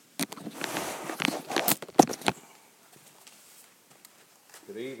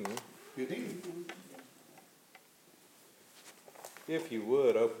Good evening. Good evening. If you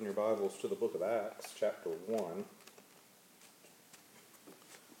would, open your Bibles to the book of Acts, chapter 1.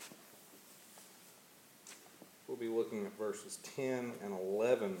 We'll be looking at verses 10 and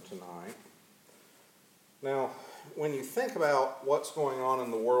 11 tonight. Now, when you think about what's going on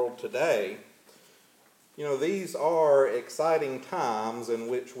in the world today, you know, these are exciting times in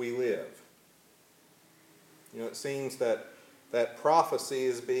which we live. You know, it seems that prophecy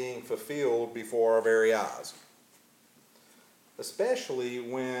is being fulfilled before our very eyes. Especially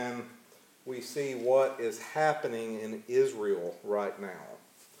when we see what is happening in Israel right now.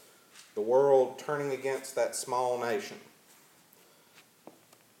 The world turning against that small nation.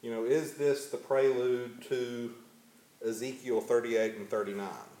 You know, is this the prelude to Ezekiel 38 and 39?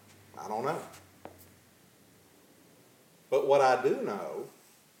 I don't know. But what I do know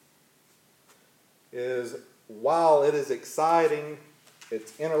is while it is exciting,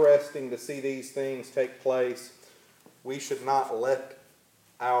 it's interesting to see these things take place, we should not let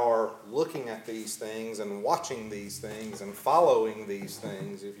our looking at these things and watching these things and following these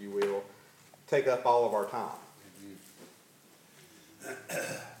things, if you will, take up all of our time.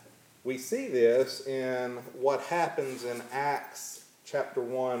 We see this in what happens in Acts chapter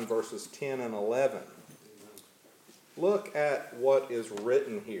 1, verses 10 and 11. Look at what is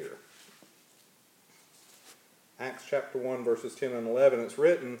written here. Acts chapter 1, verses 10 and 11, it's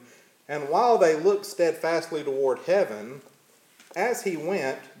written, "And while they looked steadfastly toward heaven, as he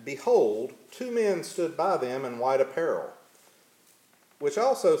went, behold, two men stood by them in white apparel, which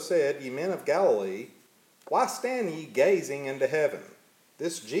also said, Ye men of Galilee, why stand ye gazing into heaven?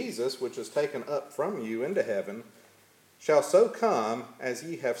 This Jesus, which is taken up from you into heaven, shall so come as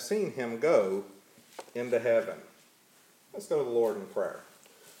ye have seen him go into heaven." Let's go to the Lord in prayer.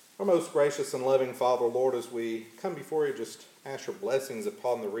 Our most gracious and loving Father, Lord, as we come before you, just ask your blessings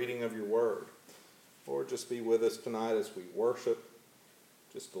upon the reading of your word. Lord, just be with us tonight as we worship.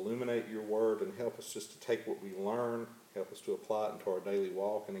 Just illuminate your word and help us just to take what we learn, help us to apply it into our daily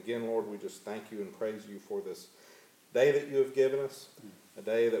walk. And again, Lord, we just thank you and praise you for this day that you have given us, a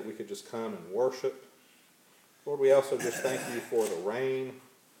day that we could just come and worship. Lord, we also just thank you for the rain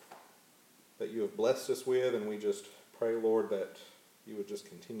that you have blessed us with, and we just pray, Lord, that you would just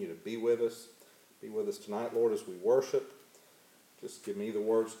continue to be with us. Be with us tonight, Lord, as we worship. Just give me the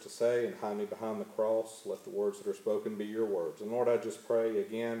words to say and hide me behind the cross. Let the words that are spoken be your words. And Lord, I just pray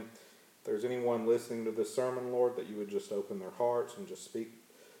again, if there's anyone listening to this sermon, Lord, that you would just open their hearts and just speak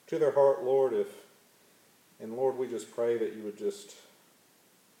to their heart, Lord. And Lord, we just pray that you would just,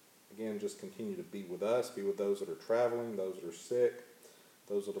 again, just continue to be with us, be with those that are traveling, those that are sick,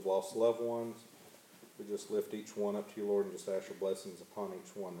 those that have lost loved ones. We just lift each one up to you, Lord, and just ask your blessings upon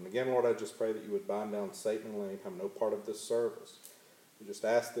each one. And again, Lord, I just pray that you would bind down Satan and let him have no part of this service. We just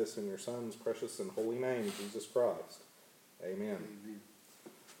ask this in your Son's precious and holy name, Jesus Christ. Amen. Amen.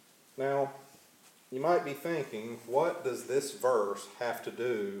 Now, you might be thinking, what does this verse have to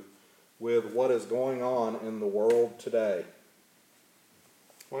do with what is going on in the world today?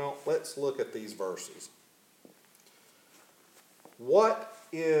 Well, let's look at these verses. What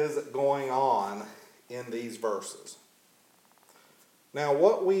is going on in these verses? Now,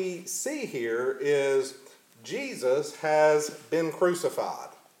 what we see here is Jesus has been crucified.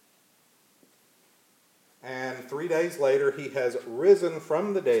 And 3 days later, he has risen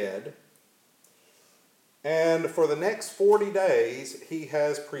from the dead. And for the next 40 days, he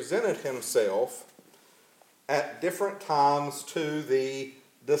has presented himself at different times to the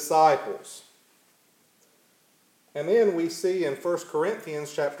disciples. And then we see in 1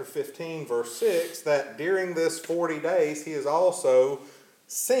 Corinthians chapter 15, verse 6, that during this 40 days, he is also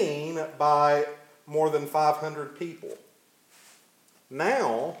seen by more than 500 people.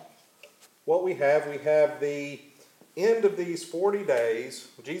 Now, what we have the end of these 40 days.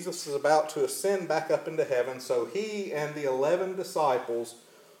 Jesus is about to ascend back up into heaven, so he and the 11 disciples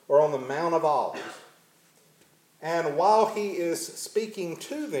are on the Mount of Olives. And while he is speaking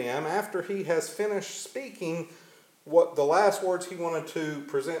to them, after he has finished speaking what the last words he wanted to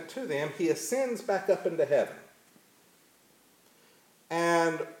present to them, he ascends back up into heaven.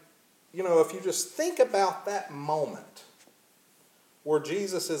 And, you know, if you just think about that moment where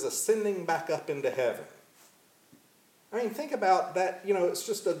Jesus is ascending back up into heaven, I mean, think about that. You know, it's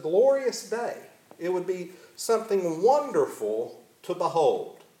just a glorious day. It would be something wonderful to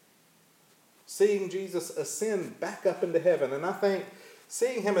behold, seeing Jesus ascend back up into heaven. And I think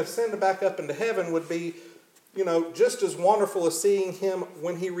seeing him ascend back up into heaven would be, you know, just as wonderful as seeing him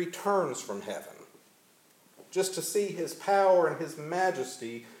when he returns from heaven. Just to see his power and his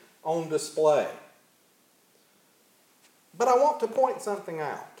majesty on display. But I want to point something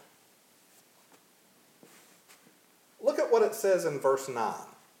out. Look at what it says in verse 9.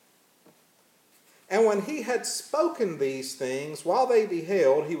 And when he had spoken these things, while they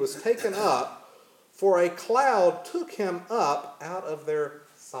beheld, he was taken up, for a cloud took him up out of their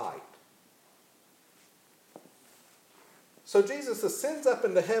sight. So Jesus ascends up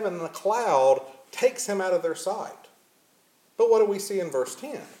into heaven, and a cloud takes him out of their sight. But what do we see in verse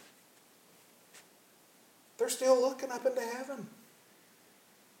 10? They're still looking up into heaven.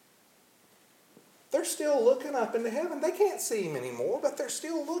 They're still looking up into heaven. They can't see him anymore, but they're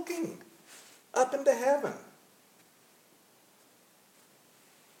still looking up into heaven.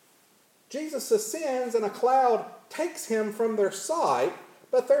 Jesus ascends and a cloud takes him from their sight,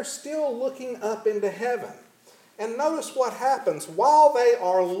 but they're still looking up into heaven. And notice what happens while they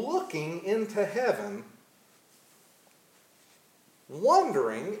are looking into heaven,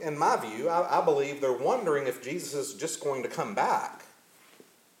 wondering, in my view, I believe they're wondering if Jesus is just going to come back.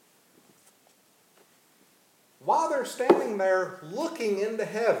 While they're standing there looking into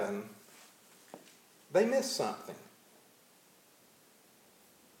heaven, they miss something.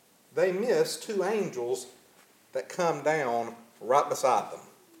 They miss two angels that come down right beside them.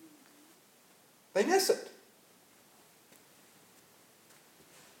 They miss it.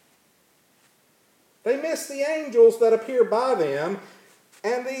 They miss the angels that appear by them,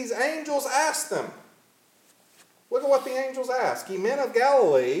 and these angels ask them. Look at what the angels ask. Ye men of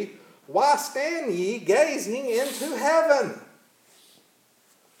Galilee, why stand ye gazing into heaven?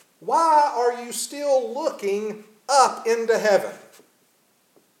 Why are you still looking up into heaven?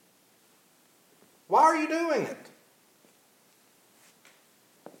 Why are you doing it?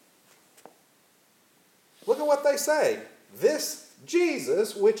 Look at what they say. This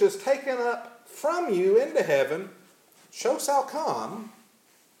Jesus, which is taken up from you into heaven, shall come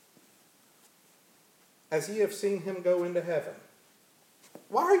as ye have seen him go into heaven.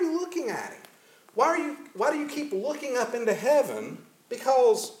 Why are you looking at him? Why do you keep looking up into heaven?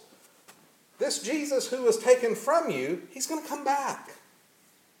 Because this Jesus who was taken from you, he's going to come back.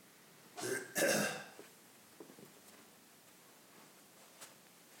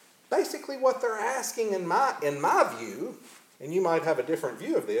 Basically what they're asking in my view, and you might have a different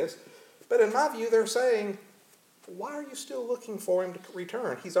view of this, but in my view they're saying, why are you still looking for him to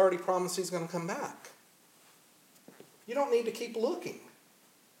return? He's already promised he's going to come back. You don't need to keep looking.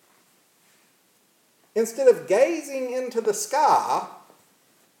 Instead of gazing into the sky,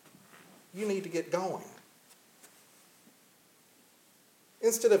 you need to get going.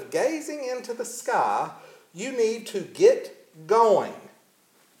 Instead of gazing into the sky, you need to get going.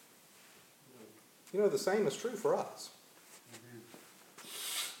 You know, the same is true for us.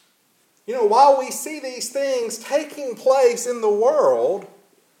 You know, while we see these things taking place in the world,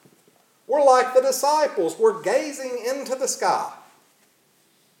 we're like the disciples. We're gazing into the sky.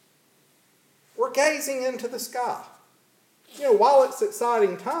 We're gazing into the sky. You know, while it's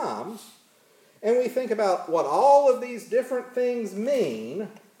exciting times, and we think about what all of these different things mean,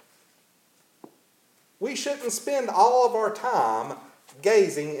 we shouldn't spend all of our time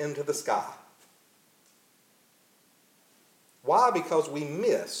gazing into the sky. Why? Because we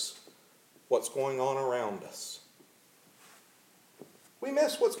miss what's going on around us. We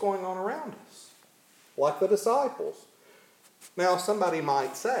miss what's going on around us, like the disciples. Now, somebody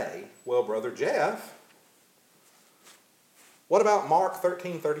might say, well, Brother Jeff, what about Mark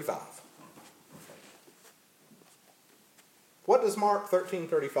 13:35? What does Mark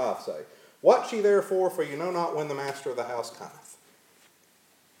 13:35 say? Watch ye therefore, for you know not when the master of the house cometh.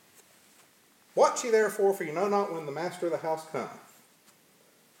 Watch ye therefore, for you know not when the master of the house cometh.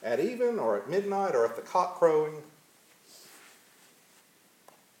 At even, or at midnight, or at the cock crowing,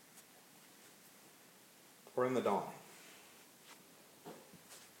 or in the dawn.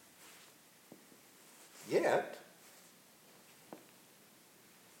 Yet,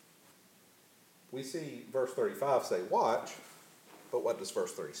 we see verse 35 say, watch, but what does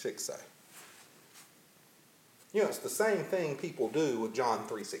verse 36 say? You know, it's the same thing people do with John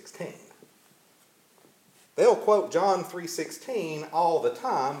 3:16. They'll quote John 3:16 all the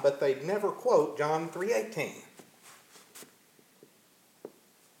time, but they never quote John 3:18.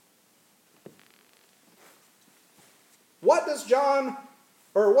 What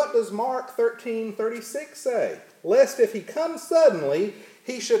does Mark 13:36 say? Lest if he comes suddenly,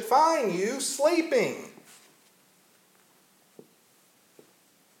 he should find you sleeping.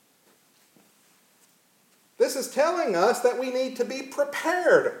 This is telling us that we need to be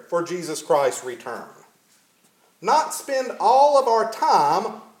prepared for Jesus Christ's return. Not spend all of our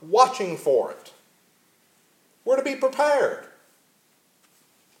time watching for it. We're to be prepared.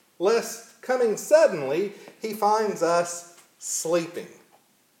 Lest coming suddenly, he finds us sleeping.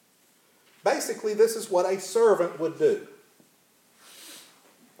 Basically, this is what a servant would do.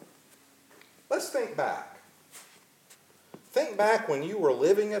 Let's think back. Think back when you were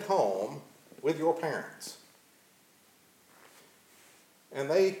living at home with your parents. And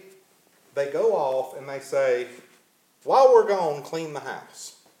they go off and they say, while we're gone, clean the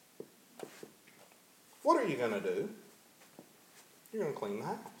house. What are you going to do? You're going to clean the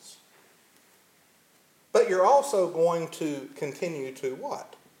house. But you're also going to continue to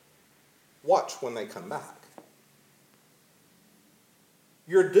what? Watch when they come back.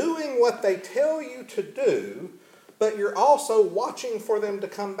 You're doing what they tell you to do, but you're also watching for them to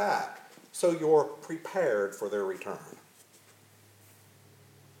come back, so you're prepared for their return.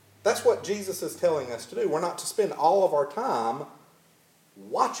 That's what Jesus is telling us to do. We're not to spend all of our time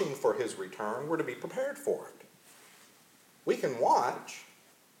watching for his return. We're to be prepared for it. We can watch,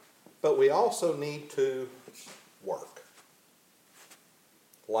 but we also need to work,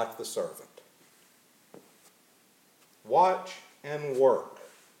 like the servant. Watch and work.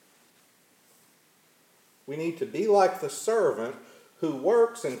 We need to be like the servant who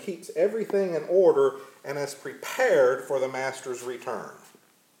works and keeps everything in order and is prepared for the master's return.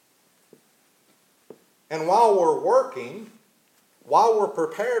 And while we're working, while we're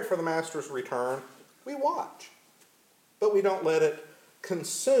prepared for the master's return, we watch. But we don't let it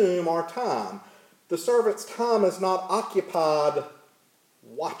consume our time. The servant's time is not occupied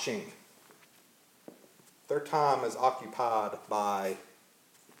watching. Their time is occupied by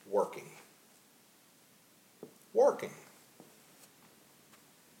working. Working.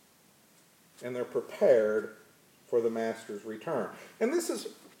 And they're prepared for the master's return. And this is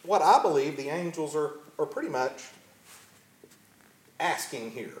what I believe the angels are pretty much asking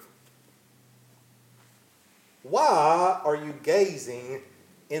here. Why are you gazing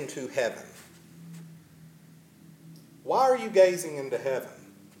into heaven? Why are you gazing into heaven?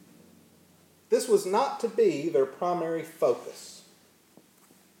 This was not to be their primary focus.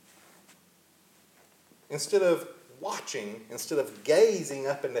 Instead of watching, instead of gazing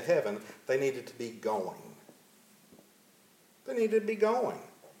up into heaven, they needed to be going. They needed to be going.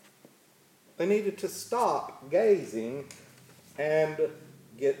 They needed to stop gazing and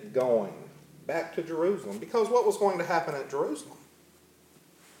get going back to Jerusalem. Because what was going to happen at Jerusalem?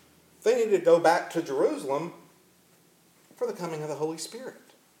 They needed to go back to Jerusalem for the coming of the Holy Spirit.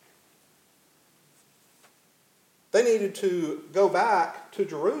 They needed to go back to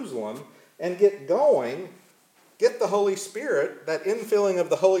Jerusalem and get going, get the Holy Spirit, that infilling of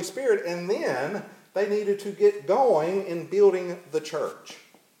the Holy Spirit, and then they needed to get going in building the church.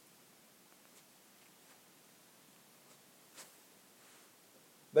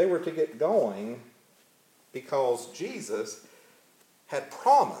 They were to get going because Jesus had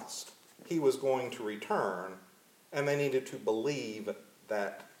promised he was going to return, and they needed to believe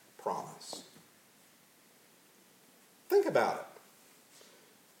that promise. Think about it.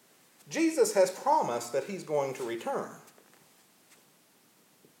 Jesus has promised that he's going to return.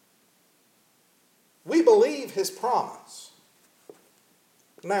 We believe his promise.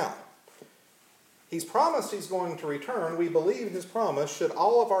 Now, he's promised he's going to return. We believe his promise. Should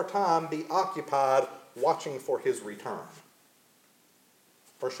all of our time be occupied watching for his return?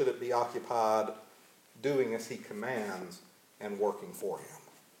 Or should it be occupied doing as he commands and working for him?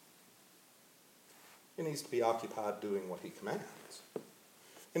 It needs to be occupied doing what he commands.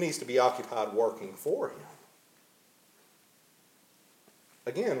 It needs to be occupied working for him.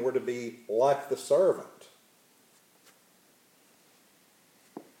 Again, we're to be like the servant.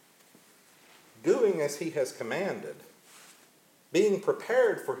 Doing as he has commanded. Being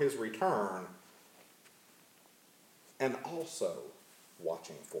prepared for his return. And also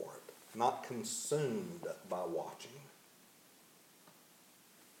watching for it. Not consumed by watching.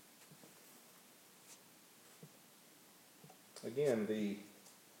 Again, the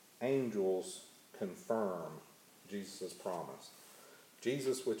angels confirm Jesus' promise.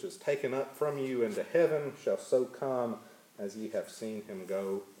 Jesus, which is taken up from you into heaven, shall so come as ye have seen him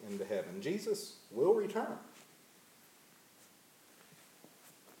go into heaven. Jesus will return.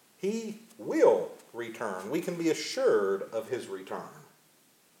 He will return. We can be assured of his return.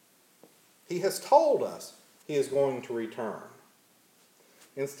 He has told us he is going to return.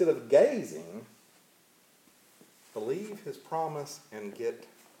 Instead of gazing, believe his promise and get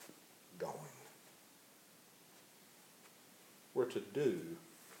going. We're to do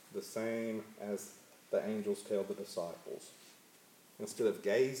the same as the angels tell the disciples. Instead of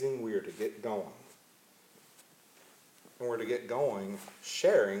gazing, we are to get going. And we're to get going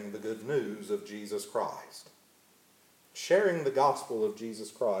sharing the good news of Jesus Christ. Sharing the gospel of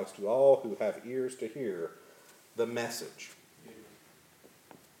Jesus Christ to all who have ears to hear the message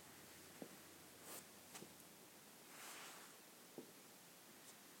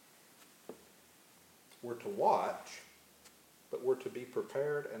We're to watch, but we're to be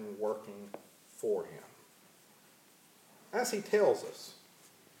prepared and working for him. As he tells us.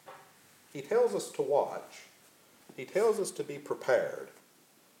 He tells us to watch. He tells us to be prepared.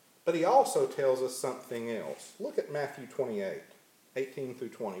 But he also tells us something else. Look at Matthew 28, 18 through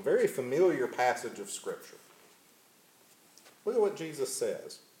 20. Very familiar passage of Scripture. Look at what Jesus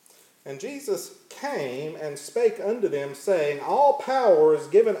says. And Jesus came and spake unto them, saying, All power is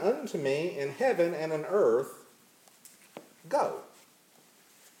given unto me in heaven and in earth. Go.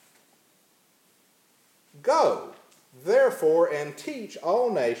 Go, therefore, and teach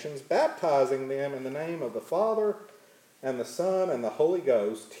all nations, baptizing them in the name of the Father and the Son and the Holy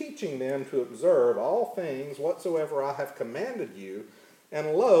Ghost, teaching them to observe all things whatsoever I have commanded you.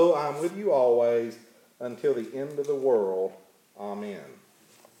 And lo, I am with you always until the end of the world. Amen.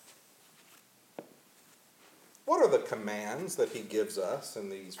 What are the commands that he gives us in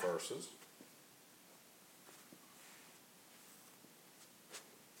these verses?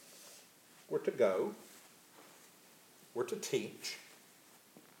 We're to go. We're to teach.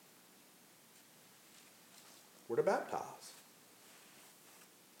 We're to baptize.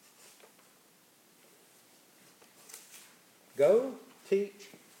 Go, teach,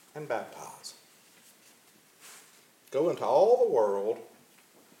 and baptize. Go into all the world,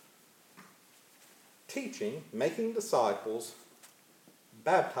 teaching, making disciples,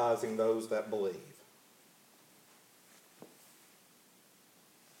 baptizing those that believe.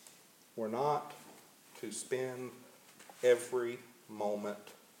 We're not to spend every moment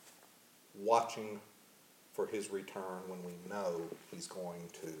watching for his return when we know he's going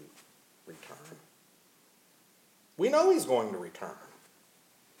to return. We know he's going to return.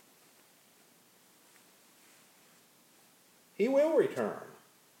 He will return.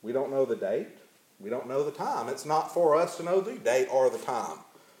 We don't know the date. We don't know the time. It's not for us to know the date or the time.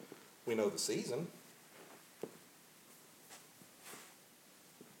 We know the season.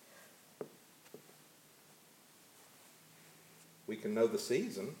 We can know the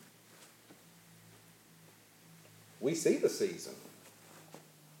season. We see the season.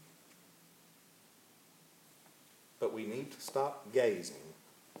 But we need to stop gazing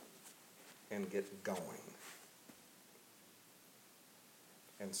and get going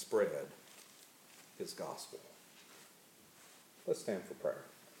and spread his gospel. Let's stand for prayer.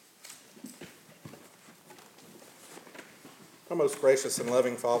 Our most gracious and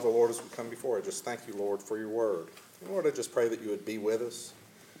loving Father, Lord, as we come before, I just thank you, Lord, for your word. And Lord, I just pray that you would be with us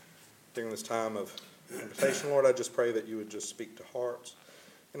during this time of invitation. Lord, I just pray that you would just speak to hearts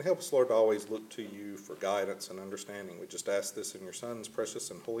and help us, Lord, to always look to you for guidance and understanding. We just ask this in your Son's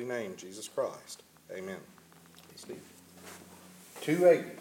precious and holy name, Jesus Christ. Amen. Steve. 280.